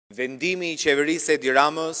Vendimi I qeverisë Edi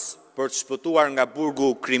Ramës për të shpëtuar nga burgu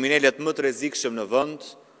kriminalet më të rrezikshëm në vend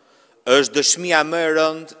është dëshmia më e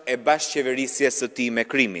rëndë e bashkëqeverisjes së tij me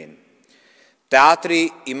krimin. Teatri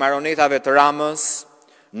I maronetave të Ramës,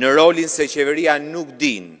 në rolin se qeveria nuk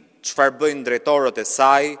din çfarë bëjnë drejtorët e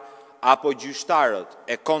saj apo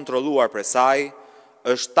gjyqtarët e kontrolluar për saj,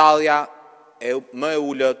 është tallja më e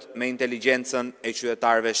ulët me inteligjencën e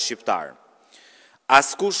qytetarëve shqiptar.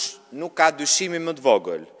 Askush nuk ka dyshimin më të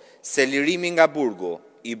vogël se lirimi nga burgu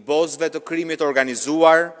I bozëve të krimit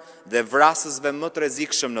organizuar dhe vrasësve më të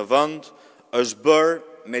rrezikshëm në vend është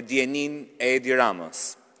bërë me dijenin e Edi Ramës.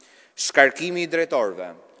 Shkarkimi I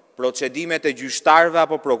drejtorëve, procedimet e gjyqtarëve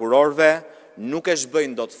apo prokurorëve nuk e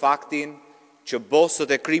shbëjnë dot faktin që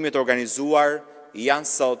bosët e krimit organizuar janë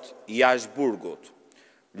sot jashtë burgut.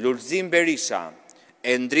 Lulzim Berisha,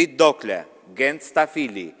 Endrit Dokle, Gent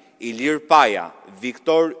Stafili, Ilir Paja,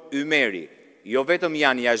 Viktor Ymeri, jo vetëm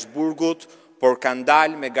janë jashtë burgut, por kanë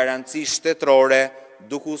dalë me garanci shtetërore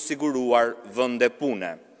duke u siguruar vende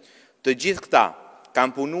pune. Të gjithë këta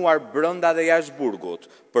kanë punuar brenda dhe jashtë burgut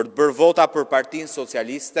për të bërë vota për Partinë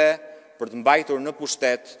Socialiste, për të mbajtur në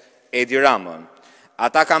pushtet Edi Ramën.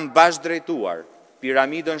 Ata kanë bashkëdrejtuar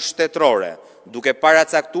piramidën shtetërore, duke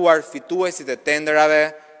paracaktuar fituesit e tenderave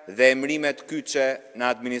dhe emrimet kyçe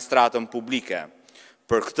në administratën publike.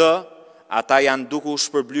 Për këtë, ata janë duke u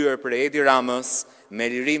shpërblyer për Edi Ramës me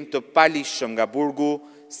lirim të palishëm nga burgu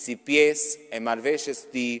si pjesë e marrëveshjes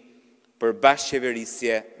së tij për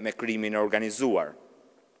bashkëqeverisje me krimin e organizuar.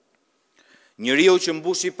 Njeriu që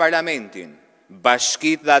mbushi parlamentin,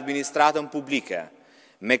 bashkitë dhe administratën publike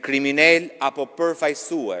me kriminal apo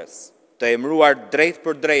përfaqësues të emëruar drejt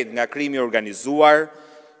për drejt nga krimi I organizuar,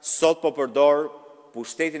 sot po përdor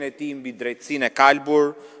pushtetin e tij mbi drejtësinë e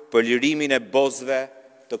kalbur për lirimin e bozëve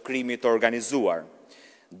të krimit të organizuar.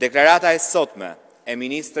 Deklarata e sotme e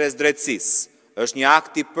Ministres Drejtësisë është një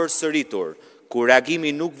akt I përsëritur, ku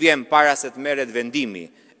reagimi nuk vjen para se të merret vendimi,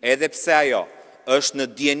 edhe pse ajo është në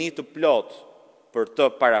dijeni të plot për të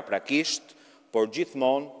paraprakisht, por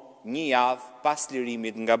gjithmonë një javë pas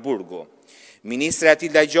lirimit nga burgu. Ministri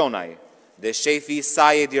Atilda Gjonaj dhe shefi I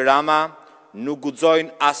saj Edi Rama nuk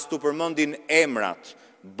guxojnë as të përmendin emrat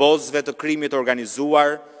bozëve të krimit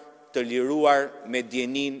organizuar të liruar me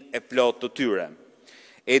dijenin e plot të tyre.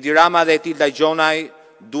 Edi Rama dhe Atilda Gjonaj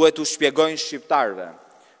duhet të shpjegojnë shqiptarëve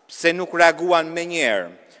pse nuk reaguan menjëherë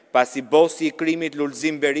pasi bosi I krimit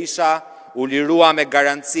Lulzim Berisha u lirua me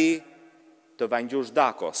garanci të Vangjush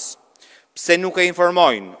Dakos. Pse nuk e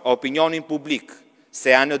informojnë opinionin publik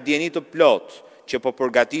se janë në dijeni të plot që po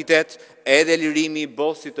përgatitet edhe lirimi I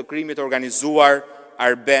bosit të krimit organizuar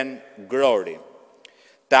Arben Grori.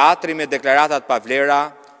 Teatri me deklaratat pa vlera,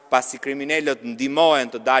 pasi kriminalët ndihmohen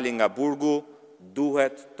të dalin nga burgu,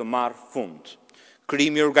 duhet të marrë fund.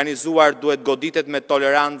 Krimi organizuar duhet goditet me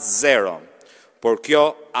tolerancë zero, por kjo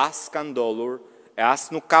as ka ndodhur e as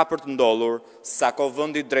nuk ka për të ndodhur sa ko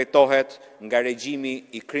vendi drejtohet nga regjimi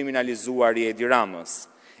I kriminalizuar I Edi Ramës.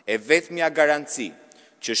 E vetmja garanci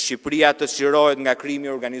që Shqipëria të çlirohet nga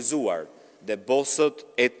krimi organizuar dhe bosët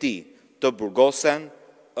e tij të burgosen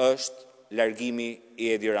është largimi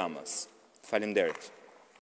I Edi Ramës. Faleminderit.